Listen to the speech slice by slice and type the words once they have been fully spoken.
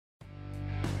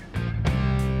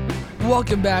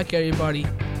Welcome back, everybody.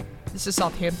 This is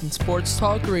Southampton Sports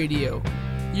Talk Radio.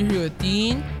 You're here with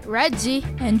Dean, Redzy,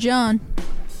 and John.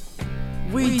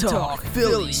 We talk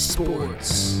Philly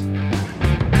sports.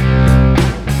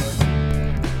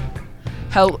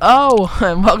 Hello,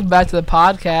 and welcome back to the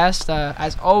podcast.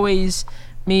 As always,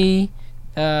 me,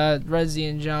 Redzy,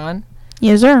 and John.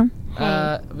 Yes, sir.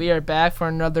 We are back for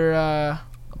another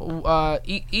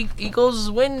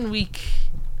Eagles win week.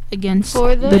 Against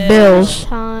for the Bills.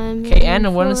 Okay, and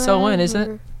a win is still win,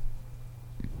 isn't it?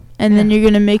 And then you're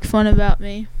gonna make fun about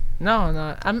me.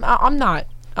 No, I'm not.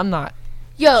 I'm not.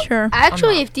 Yo, Sure.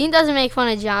 actually, if Dean doesn't make fun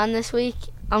of John this week,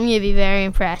 I'm gonna be very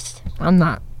impressed. I'm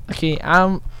not. Okay,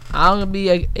 I'm gonna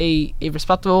be a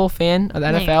respectable fan of the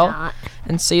No, you're NFL not.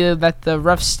 and say that the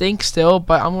refs stink still,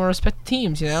 but I'm gonna respect the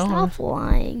teams. You know. Stop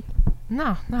lying.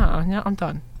 No, I'm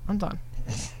done.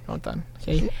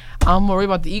 Okay, I'm worried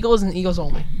about the Eagles and the Eagles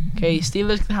only. Okay,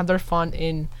 Steelers can have their fun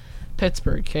in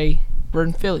Pittsburgh. Okay, we're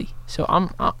in Philly, so I'm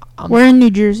We're in New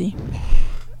Jersey.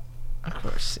 Of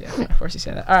course, yeah, of course you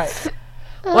say that. All right,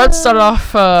 let's start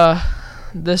off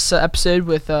this episode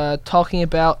with talking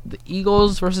about the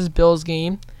Eagles versus Bills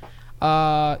game.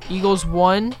 Eagles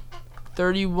won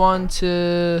 31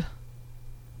 to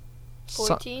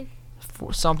 14?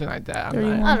 something like that.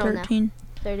 I'm not- 31-13.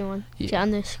 31. Yeah.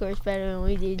 John scores better than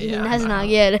we do. Dean Yeah, has I not know.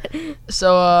 yet.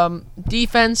 So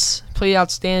defense played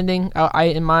outstanding.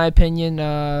 In my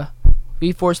opinion,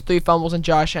 we forced 3 fumbles and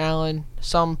Josh Allen.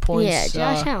 Some points. Yeah,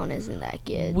 Josh Allen isn't that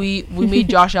good. We made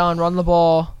Josh Allen run the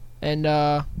ball, and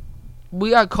we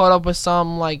got caught up with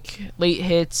some like late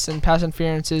hits and pass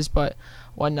interferences, but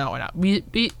why not? We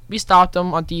stopped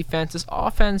them on defense. This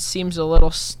offense seems a little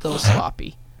still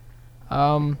sloppy.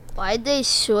 Why'd they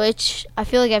switch? I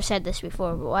feel like I've said this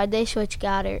before, but why'd they switch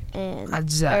Goddard and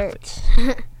Exactly.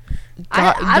 Ertz?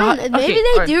 I don't. Maybe they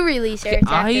alright. do release Ertz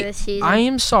after this season. I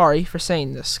am sorry for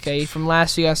saying this. Okay, from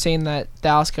last week I was saying that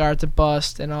Dallas Goedert's a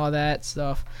bust and all that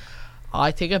stuff.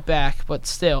 I take it back, but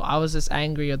still, I was just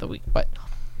angry of the week. But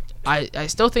I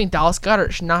still think Dallas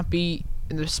Goedert should not be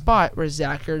in the spot where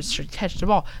Zach Ertz should catch the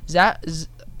ball. Dallas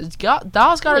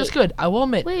Goedert's Wait. good. I will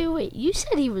admit. Wait. You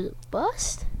said he was a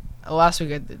bust? Last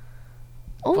week I did.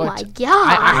 Oh But my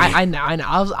god! I know.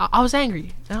 I was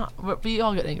angry. We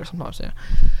all get angry sometimes. Yeah.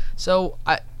 So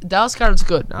Dallas Goedert's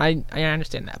good. I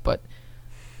understand that, but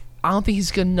I don't think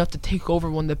he's good enough to take over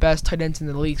one of the best tight ends in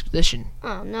the league's position.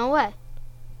 Oh, no way.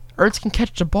 Ertz can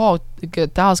catch the ball.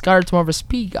 Dallas Goedert's more of a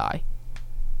speed guy.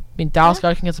 I mean, Dallas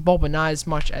Goedert can get the ball, but not as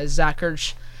much as Zach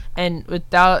Ertz. And with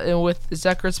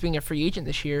Zach Ertz being a free agent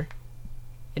this year,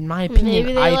 in my opinion,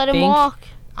 Maybe they let him walk.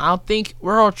 I don't think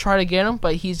we're all trying to get him,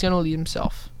 but he's gonna leave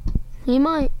himself. He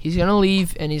might. He's gonna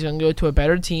leave, and he's gonna go to a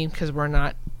better team because we're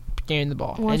not getting the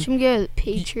ball. Watch him go to the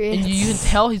Patriots. And you can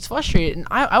tell he's frustrated, and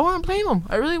I wouldn't blame him.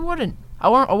 I really wouldn't. I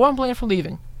wouldn't blame him for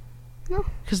leaving. No.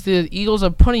 Because the Eagles are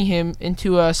putting him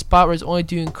into a spot where he's only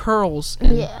doing curls,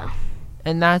 and, Yeah.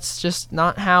 and that's just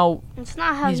not how. It's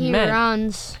not how He's he meant.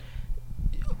 runs.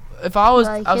 If I was,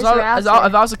 Like, if his I routes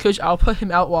was a coach, I'll put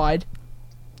him out wide,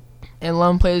 and let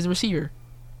him play as a receiver,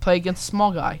 play against a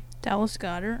small guy. Dallas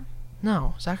Goedert.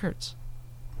 No, Zach Ertz.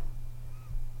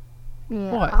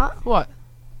 Yeah. What?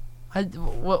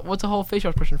 What's the whole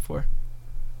facial expression for?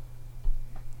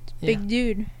 Big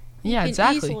dude. Yeah, Can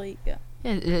exactly. easily go.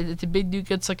 Yeah, it's a big dude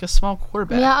gets like a small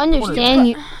quarterback. Yeah, I understand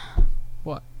you.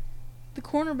 The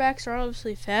cornerbacks are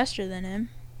obviously faster than him.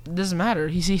 It doesn't matter.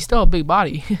 He's still a big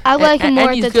body. I like him more and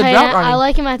at he's the good tight route end. running. I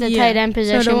like him at the Yeah, tight end so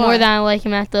position do more I. than I like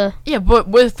him at the. Yeah, but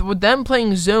with them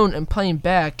playing zone and playing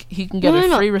back, he can get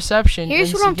No. a free reception. Here's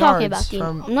and what I'm some talking yards about, Dean.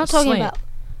 from I'm not a talking slant. about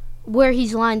where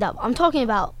he's lined up. I'm talking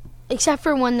about, except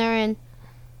for when they're in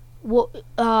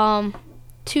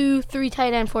 2-3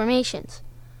 tight end formations.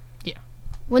 Yeah.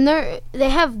 When they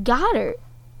have Goddard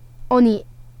on the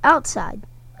outside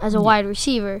as a Yeah. wide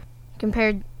receiver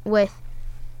compared with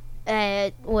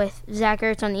Zach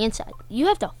Ertz on the inside. You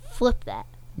have to flip that.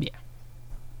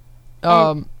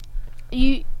 I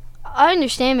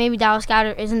understand maybe Dallas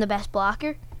Goedert isn't the best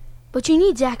blocker, but you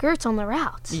need Zach Ertz on the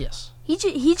routes. Yes.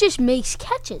 He just makes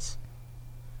catches.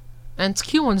 And it's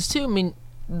key ones too. I mean,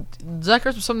 Zach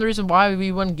Ertz was some of the reason why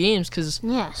we won games because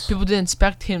Yes. people didn't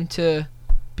expect him to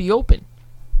be open.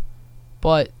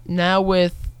 But now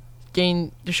with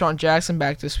getting Deshaun Jackson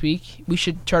back this week, we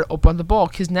should try to open up the ball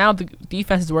because now the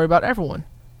defense is worried about everyone.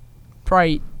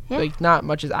 Probably Yeah. like not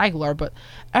much as Aguilar, but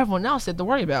everyone else they have to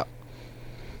worry about.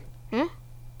 Yeah.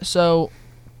 So,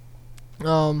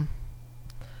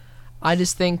 I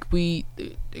just think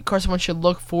Carson Wentz should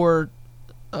look for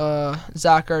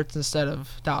Zach Ertz instead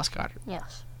of Dallas Goedert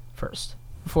Yes. first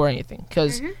before anything,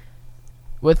 because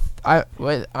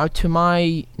To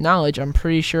my knowledge, I'm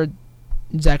pretty sure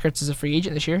Zach Ertz is a free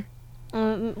agent this year.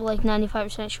 Like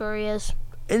 95% sure he is.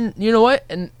 And you know what?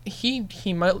 And he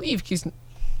might leave because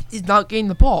he's not getting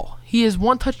the ball. He has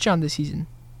 1 touchdown this season.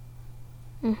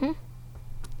 Mhm.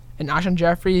 And Alshon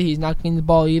Jeffrey, he's not getting the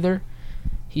ball either.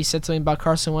 He said something about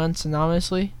Carson Wentz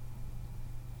anonymously.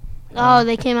 Oh,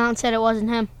 they came out and said it wasn't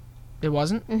him. It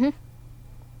wasn't? Mhm.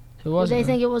 Who was They it?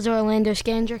 think it was Orlando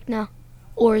Scandrick now,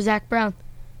 or Zach Brown.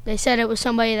 They said it was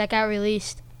somebody that got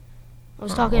released. I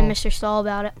was talking to Mr. Stahl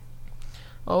about it.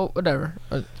 Oh, whatever.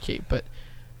 Okay, but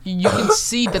you can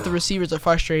see that the receivers are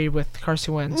frustrated with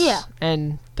Carson Wentz. Yeah.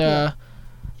 And I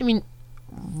mean,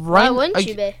 Why wouldn't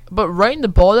you be? But running the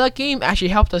ball that game actually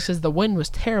helped us because the wind was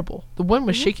terrible. The wind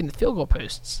was shaking the field goal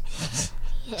posts.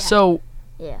 Yeah. So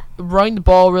Yeah. running the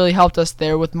ball really helped us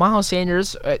there. With Miles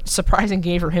Sanders, a surprising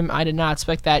game for him. I did not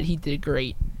expect that. He did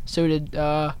great. So did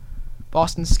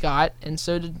Boston Scott, and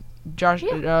so did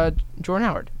Jordan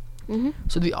Howard. Mhm.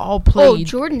 So they all Oh, played.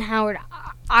 Jordan Howard.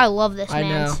 I love this I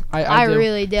man. know. I do.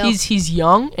 really do. He's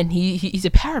young and he's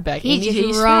a power back. He and just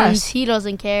he's runs. fast. He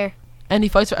doesn't care. And he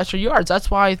fights for extra yards.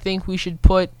 That's why I think we should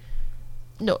put.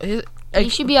 No, He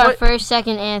should be our first,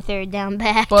 second, and third down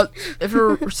back. But if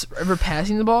we're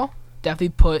passing the ball, definitely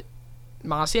put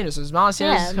Miles Sanders. Because Miles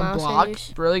Sanders can Miles block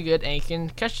Sanders. really good and he can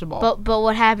catch the ball. But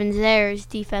what happens there is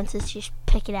defenses just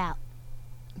pick it out.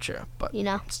 Sure, but You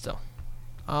know. still,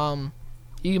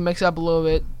 you can mix it up a little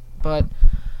bit, but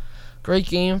great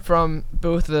game from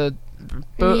all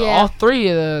three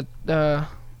of the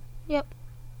Yep.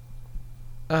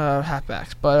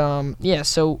 halfbacks. But yeah,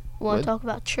 so Want to talk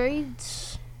about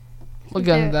trades? we'll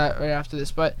get into that right after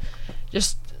this. But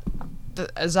just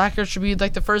Zach Ertz should be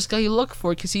like the first guy you look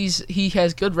for because he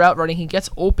has good route running. He gets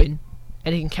open,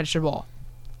 and he can catch the ball.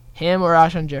 Him or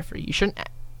Alshon Jeffrey. You shouldn't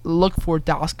look for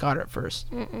Dallas Goedert first.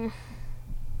 Mm-mm.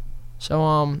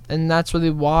 So and that's really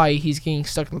why he's getting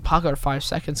stuck in the pocket for 5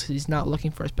 seconds because he's not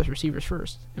looking for his best receivers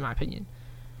first, in my opinion.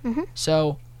 Mhm.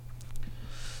 So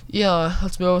yeah,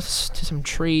 let's move to some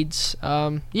trades.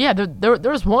 Yeah, there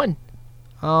was one.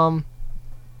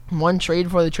 One trade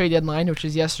before the trade deadline, which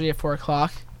was yesterday at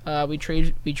 4:00. We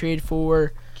traded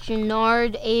for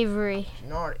Jannard Avery.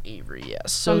 Jannard Avery.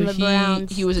 Yes. So From the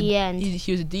Browns, he was a D-end.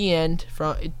 he was a D end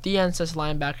from D-end slash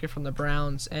linebacker from the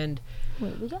Browns, and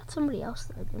Wait, we got somebody else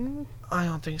there, didn't we? I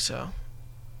don't think so.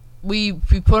 We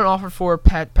put an offer for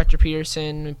Patrick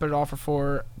Peterson. We put an offer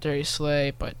for Darius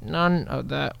Slay, but none of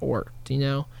that worked. You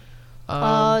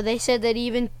know. They said that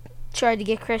even tried to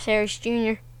get Chris Harris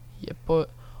Jr. Yeah, but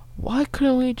why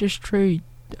couldn't we just trade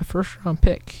a first-round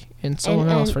pick and someone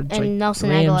else for like Nelson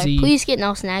Ramsey? Aguilar? Please get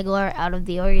Nelson Aguilar out of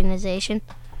the organization.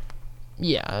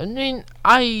 Yeah, I mean,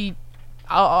 I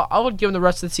would give him the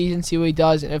rest of the season, see what he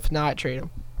does, and if not, trade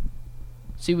him.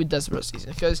 See what he does the rest of the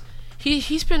season, because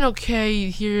he's been okay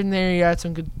here and there. He had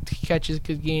some good catches,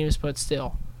 good games, but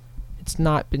still, it's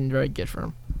not been very good for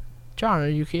him. John, are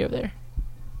you okay over there?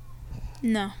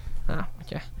 No. Oh,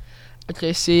 okay.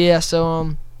 Okay, so yeah,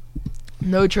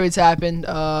 no trades happened.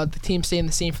 The team's staying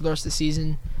the same for the rest of the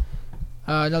season.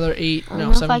 Another I don't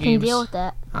know if 7 I games. can deal with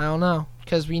that. I don't know,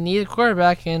 because we need a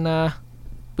quarterback, and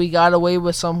we got away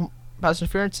with some pass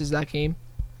interferences that game,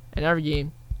 and every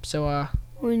game. So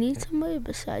We need somebody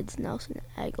besides Nelson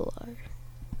Aguilar.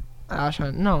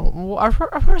 no, well, our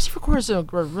receiver core is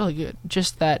really good.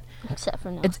 Just that Except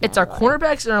for Nelson it's our Aguilar.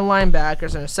 cornerbacks and our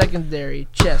linebackers and our secondary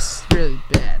just really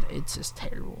bad. It's just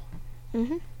terrible.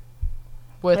 Mhm.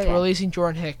 With Okay. releasing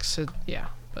Jordan Hicks, yeah,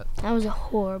 but That was a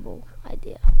horrible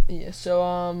idea. yeah.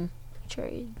 So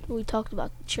Trade. We talked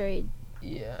about the trade.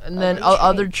 yeah, and Other then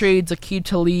other trades, Aqib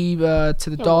Talib to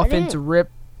the Yeah, Dolphins. what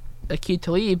Rip Aqib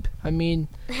Talib. I mean,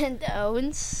 And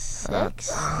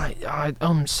 0-6.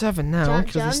 7 now John-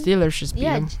 because the Steelers just beat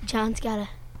Yeah, him. John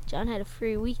had a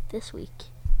free week this week.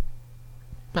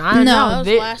 I don't No, know. that was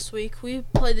They- last week. We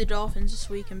played the Dolphins this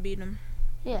week and beat them.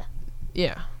 yeah,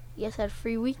 You guys had a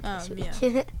free week this week.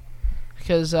 Yeah.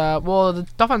 because the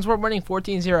Dolphins were winning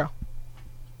 14-0.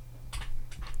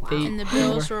 They- And the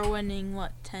Bills were winning,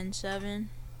 what, 10-7?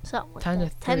 Something like 10 to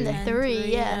that. 10 to 10-3,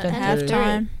 3, yeah. 10 At to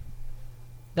 10 halftime.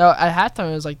 No, at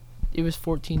halftime it was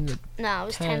 14 to No, it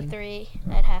was 10. 10-3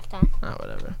 at halftime,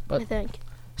 whatever. I But think.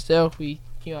 still, we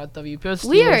got W. Bills,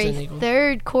 We are Steelers, and a Eagles.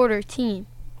 third quarter team.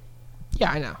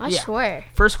 Yeah, I know. I yeah. swear.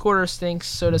 First quarter stinks,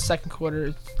 so does second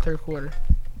quarter, third quarter.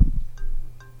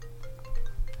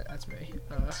 That's me.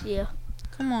 Yeah.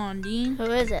 Come on, Dean. Who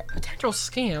is it? Potential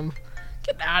scam.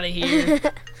 Get out of here.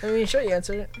 I mean, sure you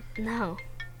answered it. No.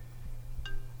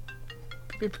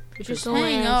 Just Don't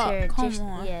hang up. answer. Come just,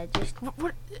 on. Yeah, just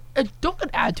What? Don't get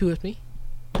attitude with me.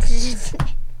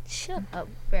 shut up,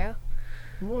 bro.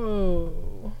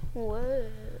 Whoa. Whoa.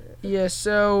 Yeah, Why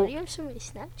so do you have so many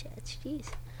Snapchats?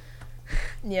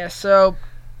 Jeez.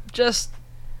 just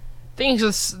things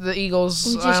with the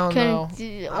Eagles. You I just don't know.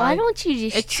 couldn't. Why don't you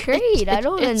just it's- trade? I it's-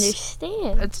 don't it's-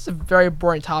 understand. It's a very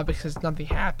boring topic since nothing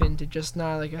happened. It's just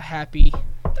not like a happy.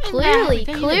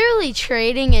 Clearly,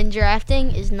 trading and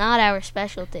drafting is not our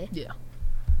specialty.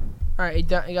 All right, you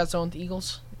got someone with the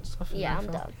Eagles? Stuff in Yeah, the I'm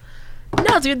NFL? done.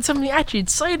 Now it's getting something actually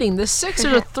exciting. The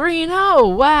Sixers are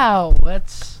 3-0. Wow,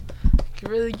 that's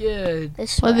really good.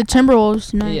 This Play the way.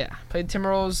 Timberwolves tonight. Yeah, played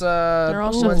Timberwolves. They're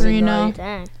also Wednesday 3-0. night.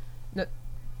 Dang.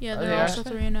 Yeah, Oh, they're yeah? also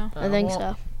 3-0. I think well,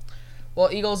 so. Well,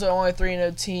 Eagles are only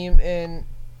 3-0 team in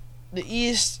the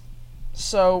East,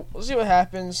 so we'll see what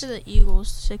happens. To the Eagles,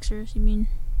 Sixers, you mean?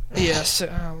 Yes, I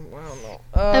don't know.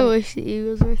 I wish the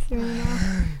Eagles were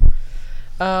 3-0.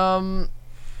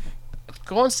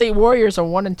 Golden State Warriors are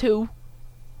 1-2.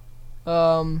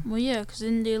 Well, yeah, because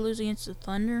didn't they lose against the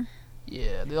Thunder?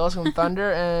 Yeah, they lost to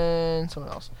Thunder and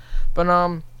someone else.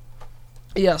 But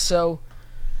yeah. So,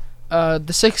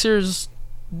 the Sixers,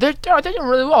 they're doing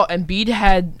really well. Embiid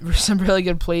had some really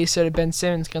good plays out of Ben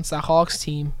Simmons against the Hawks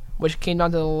team, which came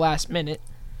down to the last minute.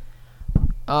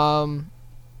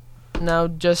 Now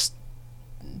just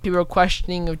people are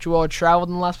questioning if Joel traveled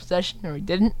in the last possession or he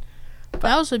didn't.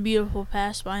 That was a beautiful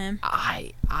pass by him.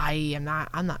 I'm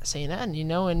not saying that, and he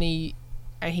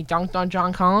dunked on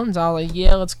John Collins. I was like,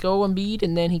 yeah, let's go Embiid,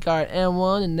 and then he got an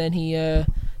N1, and then he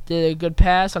did a good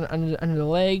pass under the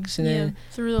legs, and then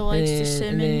through the legs to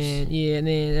Simmons. and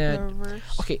then The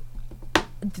reverse. okay.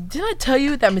 Did I tell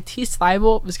you that Matisse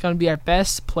Thybulle was going to be our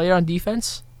best player on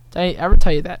defense? Did I ever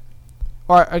tell you that?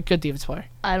 Or a good defense player?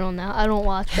 I don't know. I don't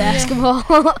watch basketball.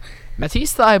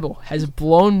 Matisse Thybulle has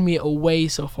blown me away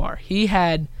so far. He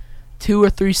had 2 or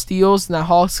 3 steals in that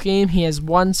Hawks game. He has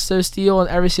 1 steal in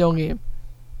every single game.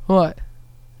 What?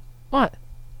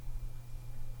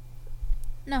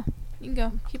 You can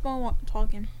go. Keep on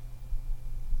talking.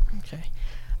 Okay.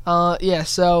 Yeah,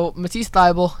 so Matisse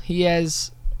Thybulle,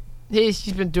 he's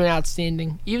been doing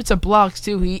outstanding. Even some blocks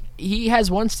too. He has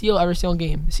 1 steal every single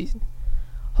game this season.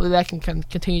 Hopefully that can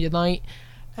continue tonight,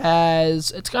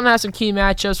 as it's gonna have some key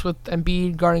matchups with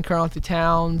Embiid guarding Karl Anthony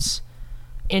Towns,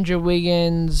 Andrew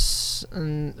Wiggins,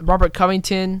 and Robert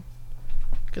Covington.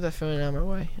 Get that feeling out of my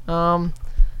way.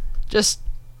 Just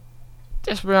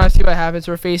we're gonna see what happens.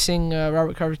 We're facing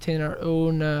Robert Covington, our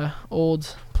own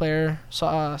old player,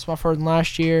 small forward than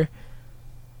last year.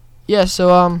 Yeah.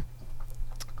 So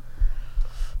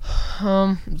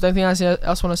is there anything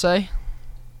else want to say?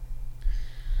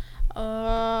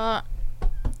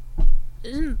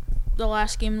 Isn't the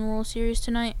last game in the World Series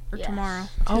tonight or Yes. tomorrow?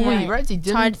 Oh Yeah. wait, right?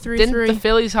 Tied 3-3. Didn't the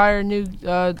Phillies hire a new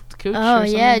coach? Oh or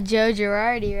yeah, something? Joe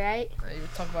Girardi, right? You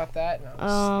talk about that. And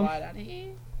I'll slide out of here.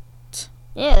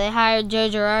 Yeah, they hired Joe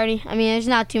Girardi. I mean, there's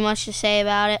not too much to say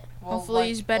about it. Well, Hopefully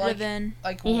he's better than.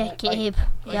 Yeah, Gabe.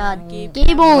 like God, Gabe.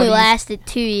 Gabe only What do you- lasted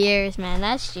 2 years, man.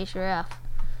 That's just rough.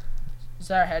 Is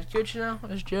that our head coach now?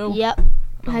 Is Joe? Yep.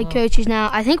 Head coach is now.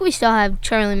 I think we still have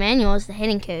Charlie Manuel as the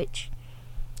hitting coach.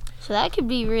 So that could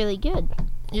be really good.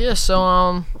 Yeah. So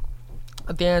I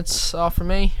think that's all for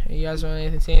me. You guys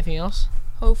want to say anything else?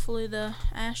 Hopefully the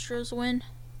Astros win.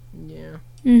 Yeah.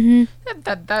 Mm-hmm.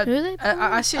 That Who are they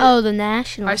I see. Oh, the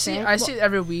Nationals. I see. right? I see it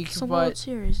every week, It's the World but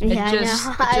Series. Yeah, I it know. just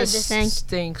I had to think.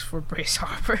 stinks for Bryce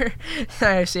Harper.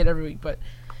 I see it every week, but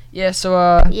yeah. So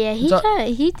Yeah,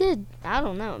 he did. I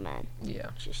don't know, man.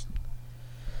 yeah. Just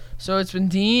So it's been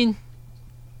Dean.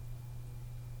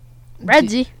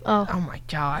 Redsy. Oh, Oh my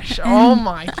gosh. Oh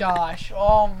my gosh.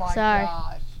 Oh my Sorry.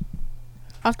 gosh.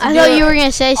 I'll have to I do thought it- you were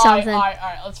gonna say All right, something. all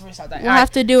right. Let's restart that. We'll have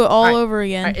to do it all Alright. over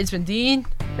again. All right, it's been Dean.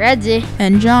 Redsy.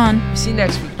 And John. See you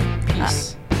next week.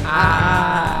 Peace.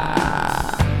 Ah.